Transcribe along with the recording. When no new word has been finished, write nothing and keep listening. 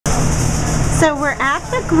So we're at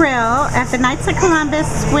the grill at the Knights of Columbus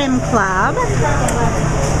Swim Club,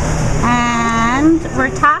 and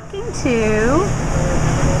we're talking to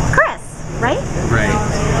Chris, right?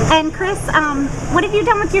 Right. And Chris, what have you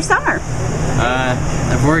done with your summer?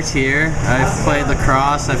 I've worked here. I've played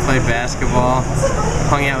lacrosse, I've played basketball,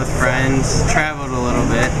 hung out with friends, traveled a little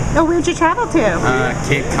bit. Oh, where'd you travel to?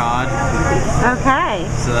 Cape Cod. Okay.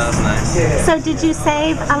 So that was nice. So did you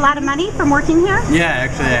save a lot of money from working here? Yeah,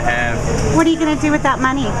 actually I have. What are you going to do with that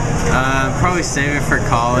money? Probably save it for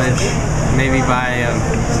college. Maybe buy a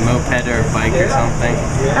moped or a bike or something.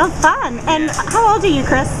 Oh, fun. And Yeah. how old are you,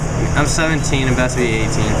 Chris? I'm 17, I'm about to be 18.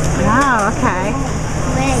 Oh, okay.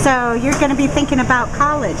 So you're going to be thinking about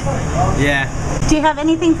college. Yeah. Do you have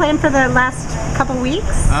anything planned for the last couple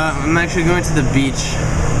weeks? I'm actually going to the beach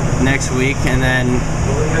next week and then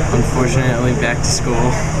unfortunately back to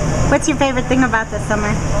school. What's your favorite thing about this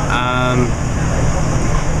summer?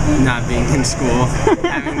 Not being in school,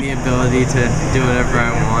 having the ability to do whatever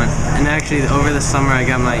I want. And actually over the summer I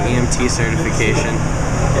got my EMT certification.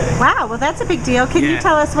 Wow, well that's a big deal. Can you Yeah.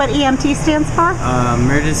 tell us what EMT stands for?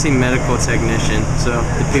 Emergency medical technician, so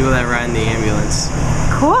the people that ride in the ambulance.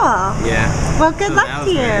 Cool. Yeah. Well, good So luck that to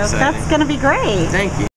was you. very exciting. That's going to be great. Thank you.